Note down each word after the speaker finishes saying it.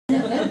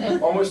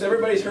almost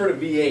everybody's heard of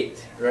V8,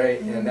 right?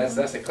 And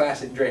that's a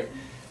classic drink.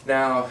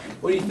 Now,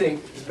 what do you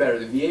think is better,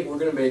 the V8 we're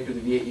going to make or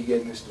the V8 you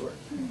get in the store?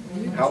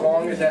 How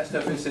long has that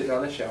stuff been sitting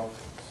on the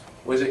shelf?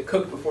 Was it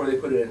cooked before they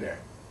put it in there?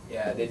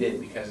 Yeah, they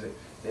did, because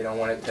they don't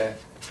want it to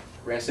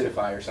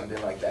rancidify or something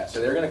like that.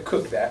 So they're going to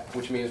cook that,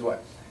 which means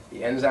what?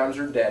 The enzymes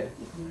are dead,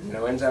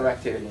 no enzyme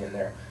activity in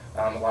there.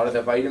 A lot of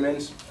the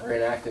vitamins are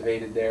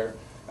inactivated there.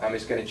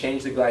 It's going to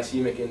change the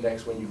glycemic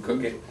index when you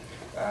cook it.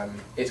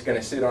 It's going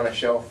to sit on a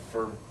shelf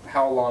for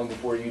how long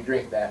before you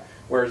drink that.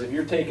 Whereas if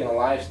you're taking a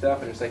live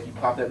stuff and it's like you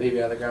pop that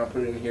baby out of the ground,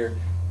 put it in here,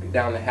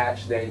 down the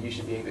hatch, then you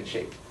should be in good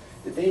shape.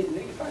 Did they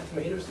find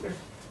tomatoes there?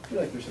 I feel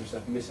like there's some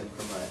stuff missing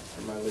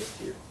from my list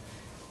here.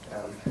 I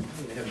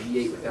need to have a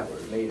V8 without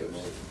tomatoes.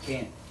 You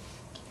can't.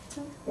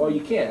 Well,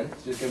 you can.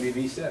 It's just going to be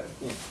V7.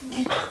 Yeah.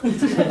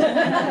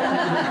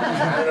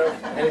 I don't know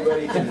if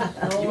anybody can.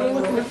 You want to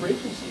look at the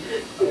frequency?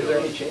 Is there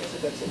any chance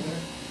that that's in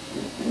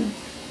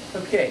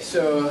there? Okay,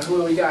 so what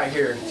do we got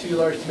here? 2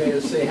 large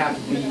tomatoes, say half a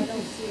beet.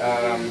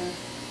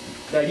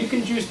 Now you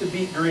can juice the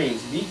beet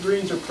greens. Beet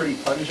greens are pretty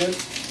pungent.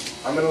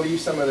 I'm going to leave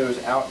some of those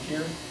out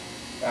here.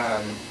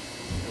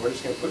 We're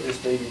just going to put this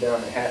baby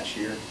down the hatch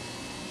here.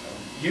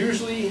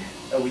 Usually,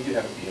 oh, we do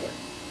have a peeler.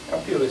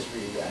 I'll peel this for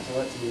you guys. I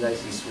want it to be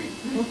nice and sweet.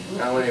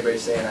 I don't want anybody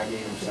saying I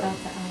gave him some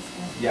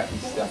yucky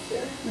stuff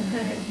there.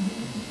 Okay.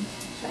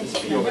 So let's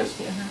peel this.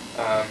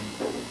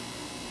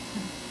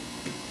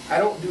 I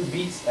don't do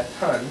beets a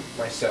ton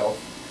myself,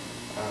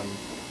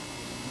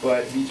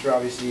 but beets are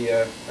obviously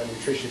a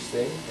nutritious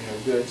thing, and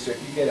they're good. So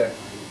if you get a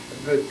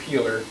good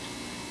peeler,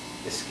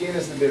 the skin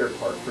is the bitter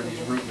part for these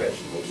root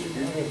vegetables. If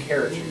you're doing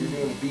carrots, or you're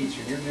doing beets,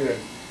 or you're doing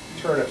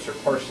turnips or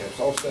parsnips,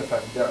 all stuff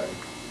I've done.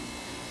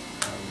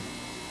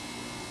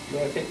 If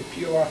you want to take the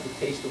peel off, the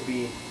taste will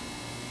be a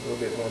little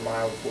bit more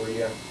mild for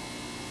you.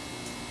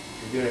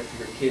 If you're doing it for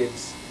your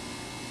kids,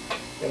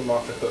 get them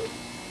off the hook,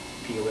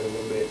 peel it a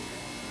little bit.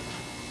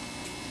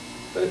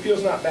 But the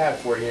peel's not bad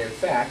for you. In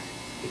fact,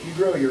 if you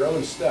grow your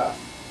own stuff,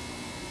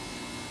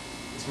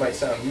 this might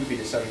sound goofy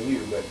to some of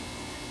you, but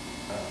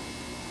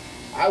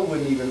I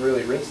wouldn't even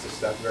really rinse this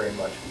stuff very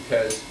much,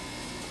 because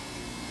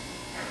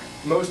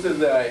most of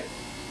the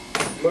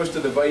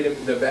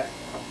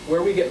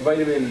where we get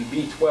vitamin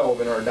B12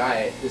 in our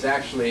diet is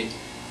actually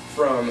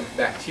from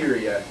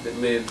bacteria that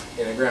live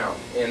in the ground.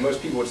 And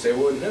most people would say,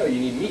 well, no, you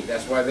need meat.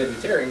 That's why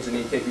vegetarians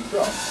need to take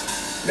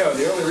B12. No,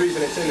 the only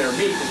reason it's in their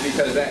meat is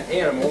because that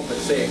animal,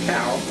 let's say a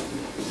cow,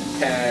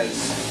 has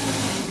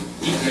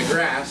eaten the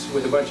grass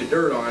with a bunch of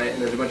dirt on it, and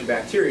there's a bunch of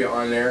bacteria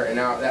on there, and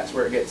now that's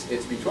where it gets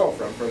its B12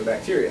 from the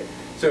bacteria.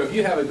 So if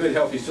you have a good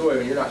healthy soil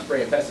and you're not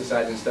spraying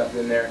pesticides and stuff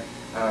in there,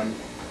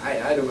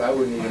 I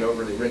wouldn't even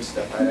overly rinse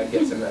stuff. I'd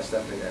get some of that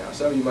stuff in there. Now,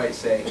 some of you might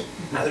say,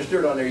 there's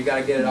dirt on there, you got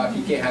to get it off.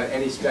 You can't have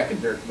any speck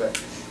of dirt,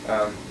 but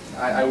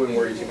I wouldn't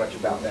worry too much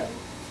about that.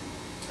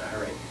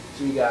 All right,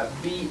 so we got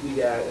beet, we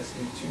got, let's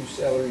do 2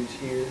 celeries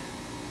here.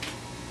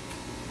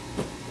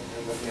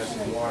 We have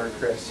some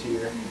watercress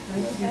here.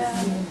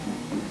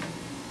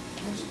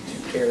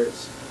 2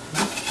 carrots.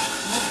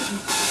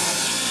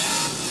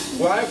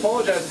 Well, I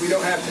apologize if we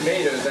don't have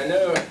tomatoes. I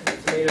know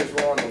tomatoes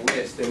were on the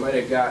list. They might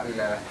have gotten,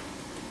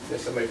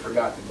 somebody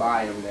forgot to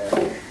buy them there,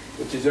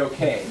 which is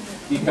okay,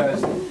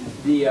 because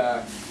the,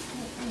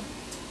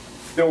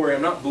 don't worry,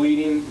 I'm not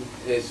bleeding,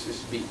 it's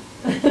just beet.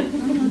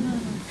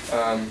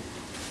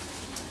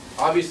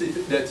 Obviously,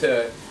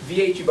 the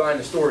V8 you buy in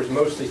the store is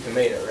mostly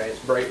tomato, right? It's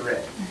bright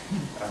red.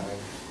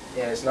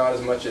 And it's not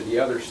as much of the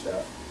other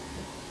stuff.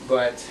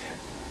 But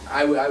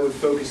I would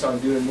focus on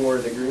doing more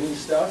of the green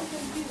stuff.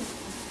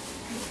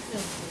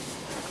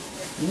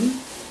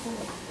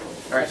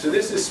 All right, so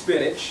this is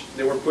spinach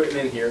that we're putting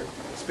in here.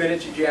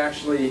 Spinach that you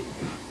actually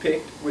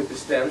picked with the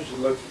stems should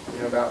look,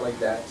 about like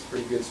that. It's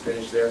pretty good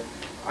spinach there.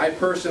 I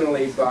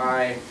personally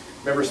buy,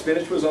 remember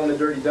spinach was on the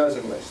Dirty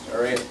Dozen list,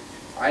 all right?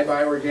 I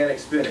buy organic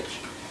spinach.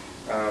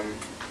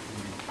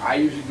 I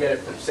usually get it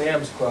from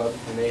Sam's Club,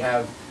 and they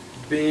have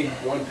big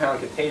 1-pound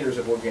containers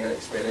of organic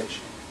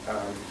spinach.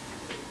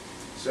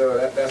 So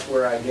that's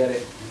where I get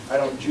it. I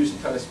don't juice a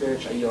ton of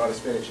spinach. I eat a lot of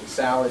spinach in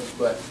salads,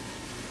 but...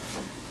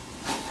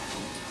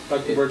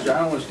 Dr. Berkshire, I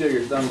don't want to steal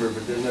your thunder,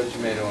 but there's no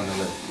tomato on the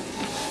list.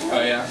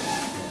 Oh, yeah?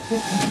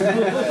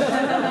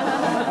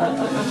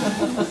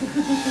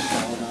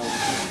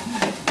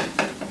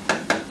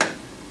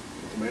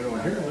 Tomato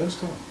in here, let's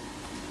talk.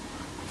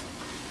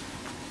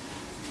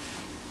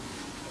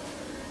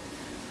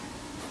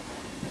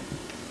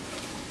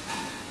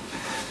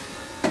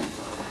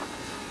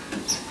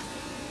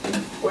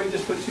 Well, you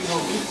just put 2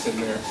 more beets in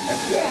there.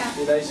 That's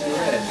good. Be nice and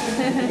red.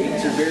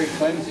 Beets are very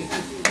cleansing.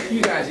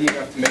 You guys eat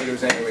enough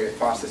tomatoes anyway with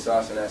pasta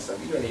sauce and that stuff.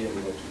 You don't need any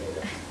more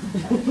tomato.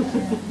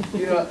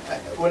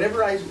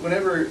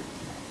 Whenever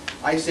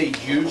I say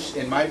juice,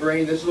 in my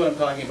brain, this is what I'm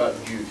talking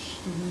about, juice.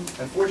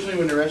 Unfortunately,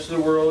 when the rest of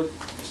the world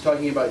is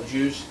talking about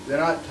juice, they're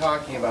not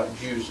talking about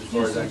juice as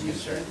far as I'm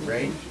concerned,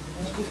 right?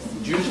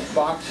 Juice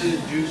boxes,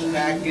 juice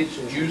package,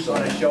 juice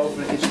on a shelf,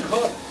 it's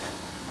cooked.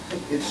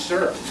 It's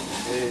syrup.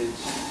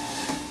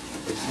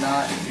 It's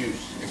not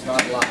juice. It's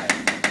not live.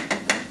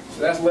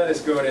 So that's lettuce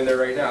going in there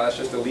right now. That's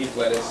just a leaf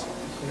lettuce.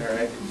 All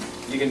right.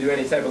 You can do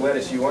any type of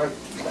lettuce you want.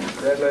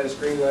 Red lettuce,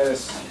 green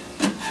lettuce,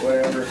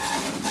 whatever.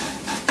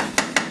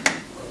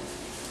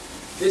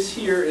 This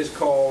here is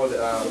called,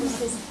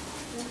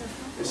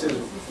 this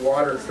is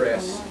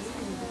watercress.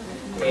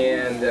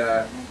 And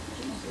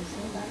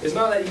it's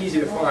not that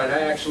easy to find.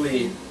 I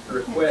actually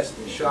request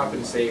Shop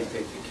and Save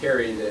to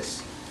carry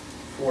this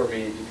for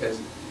me because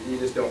you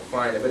just don't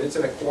find it. But it's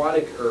an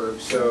aquatic herb,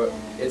 so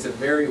it's a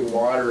very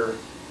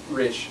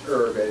water-rich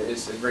herb.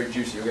 It's very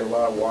juicy. You'll get a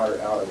lot of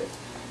water out of it.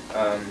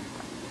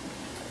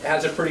 It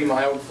has a pretty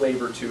mild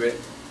flavor to it.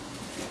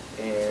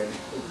 And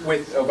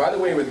with, oh, by the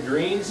way, with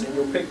greens, and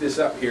you'll pick this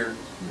up here,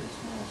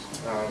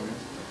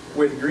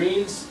 with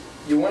greens,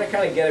 you want to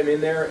kind of get them in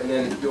there, and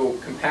then you'll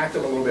compact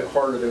them a little bit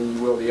harder than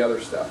you will the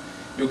other stuff.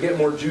 You'll get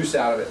more juice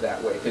out of it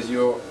that way, because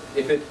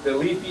the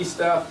leafy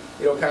stuff,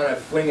 it'll kind of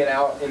fling it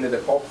out into the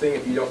pulp thing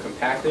if you don't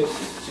compact it.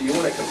 So you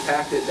want to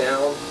compact it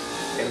down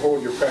and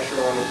hold your pressure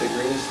on with the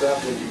green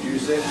stuff when you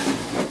juice it.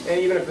 And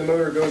even if the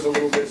motor goes a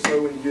little bit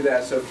slow when you do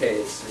that, it's okay.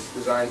 It's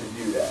designed to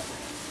do that.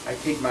 I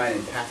take mine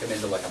and pack them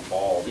into like a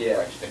ball before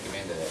Yeah. I stick them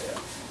into it.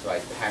 So I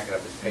pack it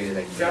up as tight as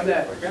I can. Grab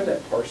that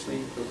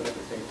parsley. Open up the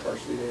thing of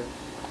parsley there.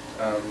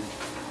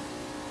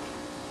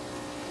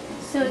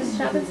 So is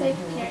Shop and Save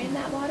carrying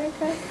that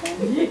watercress then?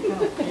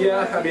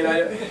 Yeah, I mean,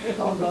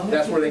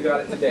 that's where they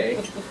got it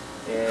today.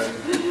 And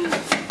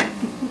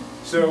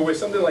so with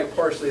something like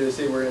parsley, they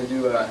say we're going to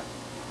do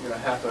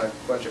half a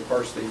bunch of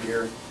parsley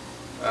here.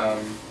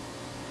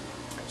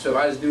 So if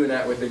I was doing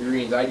that with the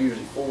greens, I'd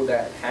usually fold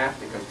that in half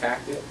to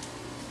compact it.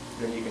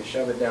 Then you can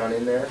shove it down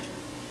in there.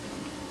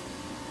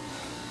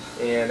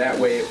 And that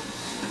way,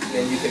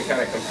 then you can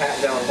kind of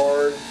compact down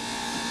hard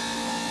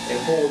and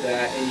hold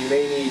that, and you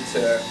may need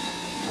to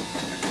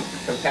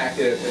compact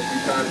it a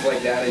few times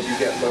like that as you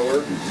get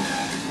lower.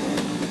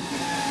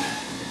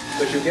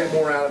 But you'll get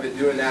more out of it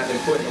doing that than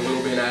putting a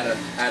little bit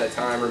at a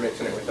time or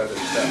mixing it with other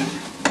stuff.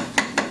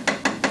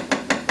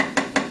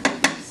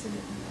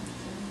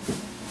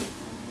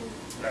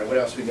 All right, what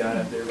else we got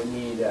up there? We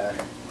need,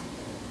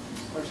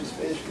 what's this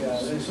fish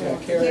got?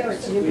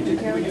 Carrots. We do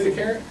the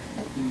carrot?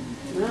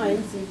 No, I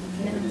didn't see. We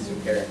did some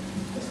carrot.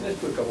 Let's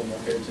put a couple more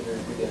carrots in there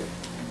if we did,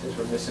 since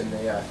we're missing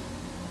the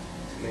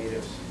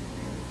tomatoes.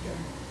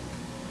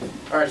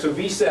 All right, so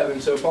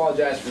V7. So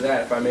apologize for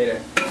that if I made a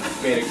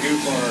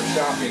goof on our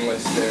shopping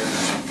list there.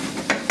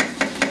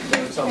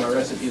 It's on my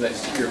recipe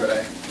list here, but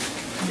I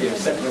gave a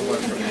separate one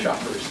from the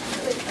shoppers.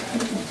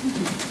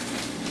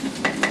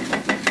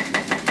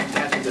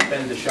 Have to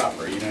defend the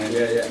shopper, you know what I mean?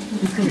 Yeah.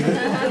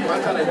 I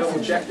thought I double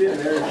checked it, and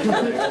there it is.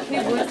 Who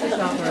was the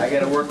shopper? I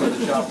gotta work with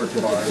the shopper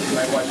tomorrow. You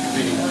might watch the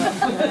video.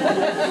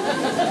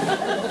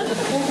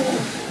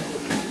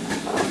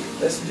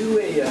 Let's do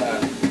a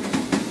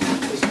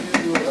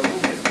little bit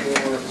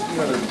more. Let's do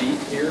another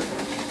beat here.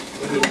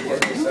 We need to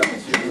get this up to a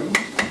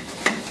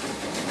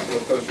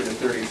little closer to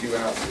 32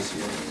 ounces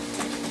here.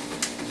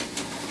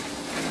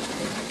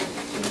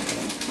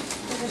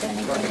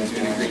 I'm not going to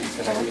do the greens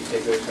tonight. We can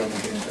take those home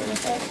and get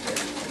started.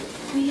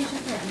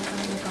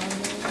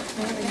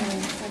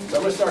 So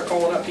I'm going to start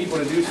calling up people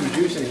to do some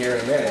juicing here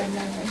in a minute.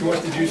 Who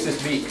wants to juice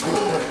this beet?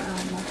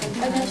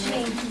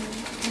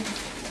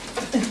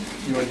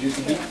 You want to juice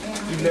the beet?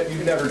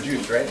 You've never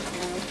juiced, right?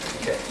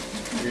 Okay.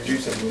 You're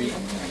juicing the beet.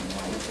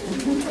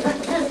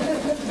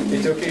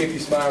 It's okay if you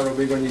smile real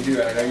big when you do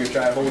it. I know you're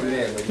trying to hold it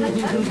in, but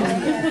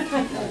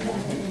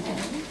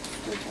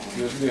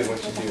feels good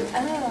once you do it.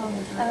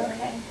 Oh,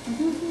 okay.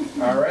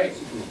 All right.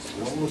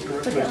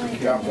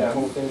 Drop that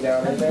whole thing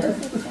down in there.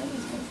 And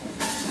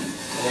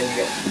then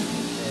there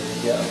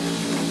you go.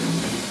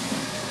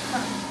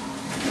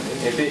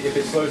 If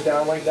it slows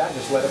down like that,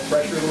 just let it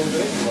pressure a little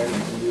bit, and then you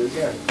can do it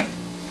again.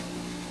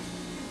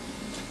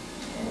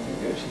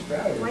 Good, she's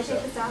proud of Do I take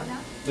herself. this out now?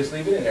 Just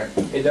leave it in there.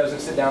 It doesn't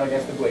sit down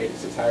against the blade, it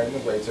sits higher than the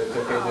blade, so it's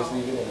okay, just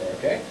leave it in there,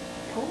 okay?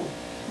 Cool.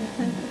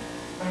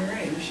 All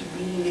right, we should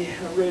be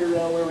right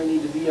around where we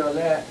need to be on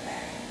that.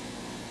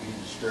 You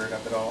can stir it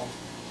up at all.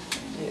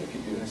 Yeah, if you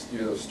do, let's do a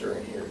little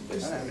stirring here. I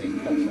don't know how many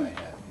cups I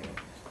have.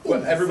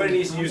 Well, everybody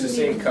needs to use the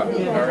same cup, all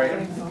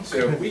right?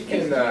 So we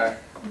can,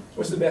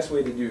 what's the best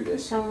way to do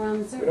this? Come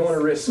around the We don't want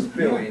to risk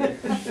spilling,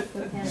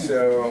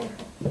 so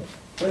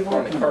put it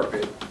on the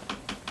carpet.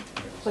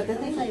 But the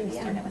thing like,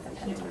 Yeah, I know what the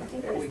pencil. I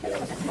think There we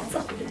that's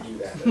go. good. We can do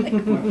that.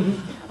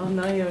 oh,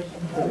 now you're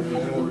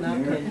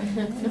napkin.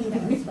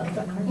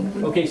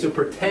 Okay, so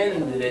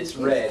pretend that it's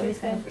red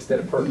instead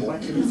of purple.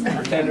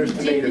 Pretend there's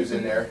tomatoes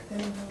in there.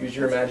 Use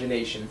your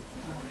imagination.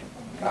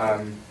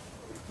 So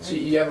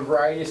you have a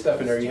variety of stuff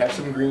in there. You have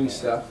some green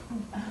stuff.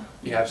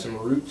 You have some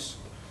roots.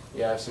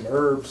 You have some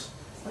herbs.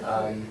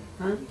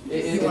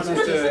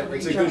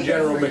 It's a good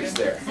general mix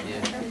there.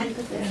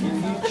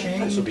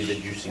 This will be the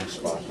juicing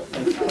spot.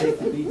 Take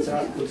the beets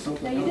out, put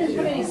something No, you else didn't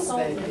put in. any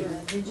salt in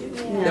it, did you?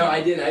 No,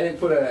 I didn't. I didn't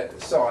put a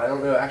salt. I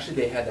don't know. Actually,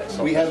 they had that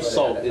salt. We have That's why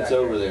salt, they had it's that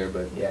over back there,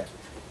 but. Yeah.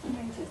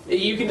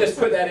 You can just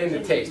put that in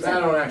to taste. I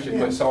don't actually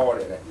put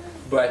salt in it.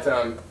 But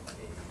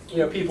you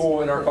know,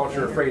 people in our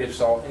culture are afraid of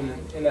salt,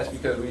 and that's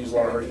because we use a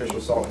lot of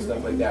artificial salt and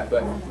stuff like that.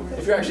 But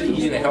if you're actually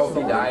eating a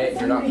healthy diet,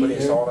 and you're not putting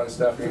salt on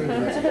stuff, you're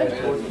gonna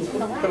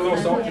put a little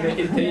salt to make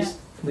it taste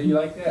that you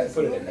like that,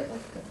 put it in there.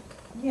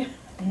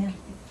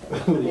 The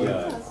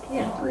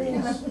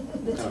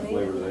kind of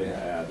flavor they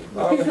add.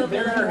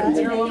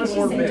 They're a little bit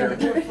more bitter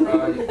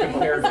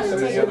compared to some of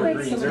the other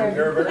greens.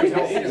 They're very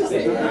healthy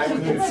thing. I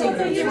would do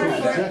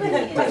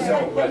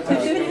myself, but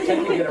you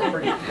tend to get a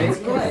pretty thick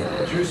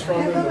juice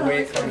from them the way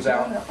it comes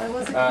out,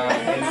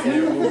 and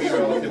it will be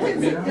relatively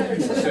bitter.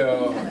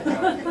 So,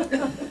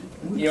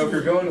 you know, if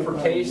you're going for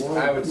taste,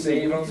 I would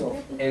save them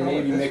and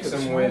maybe mix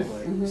them with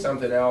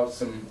something else,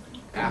 some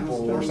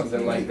apple or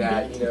something like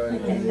that, you know,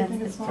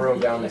 and throw them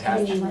down the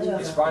hatch.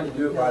 It's fine to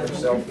do it by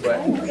themselves,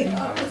 but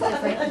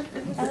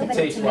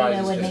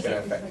taste-wise, it's just going to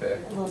affect the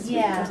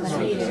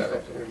sweetness of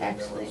it.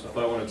 Actually. So if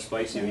I wanted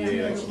spicy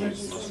V8, I could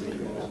use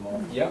mustard as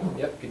well.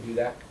 Yep, could do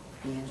that.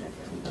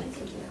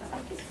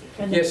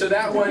 Yeah, so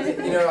that one,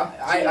 you know,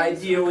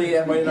 ideally,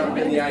 that might not have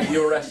been the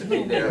ideal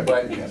recipe there,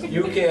 but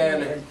you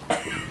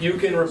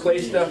can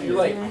replace stuff you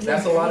like.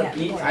 That's a lot of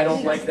beet. I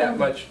don't like that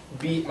much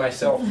beet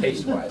myself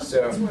taste-wise.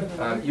 So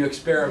you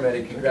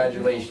experimented,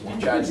 congratulations. You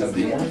tried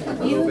something a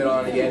little bit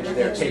on the edge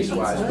there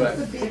taste-wise. But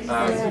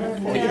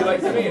if you like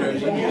tomatoes,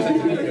 you can use the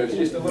tomatoes,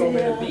 just a little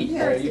bit of beet. You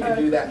know, you can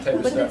do that type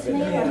of stuff in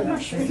there.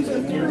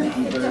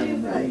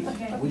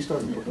 We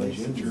started putting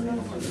ginger in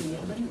it.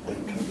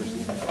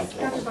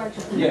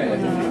 Yeah.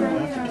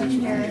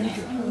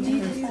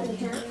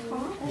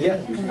 Yeah,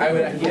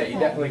 you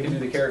definitely can do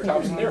the carrot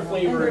tops, and their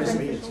flavor is,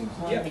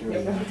 yeah.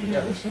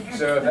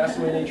 So if that's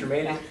the way nature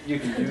made it, you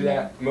can do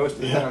that. Most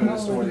of the time in the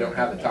store, they don't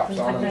have the tops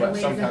on them, but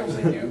sometimes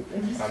they do.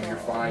 You're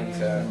fine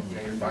to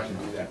do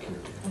that.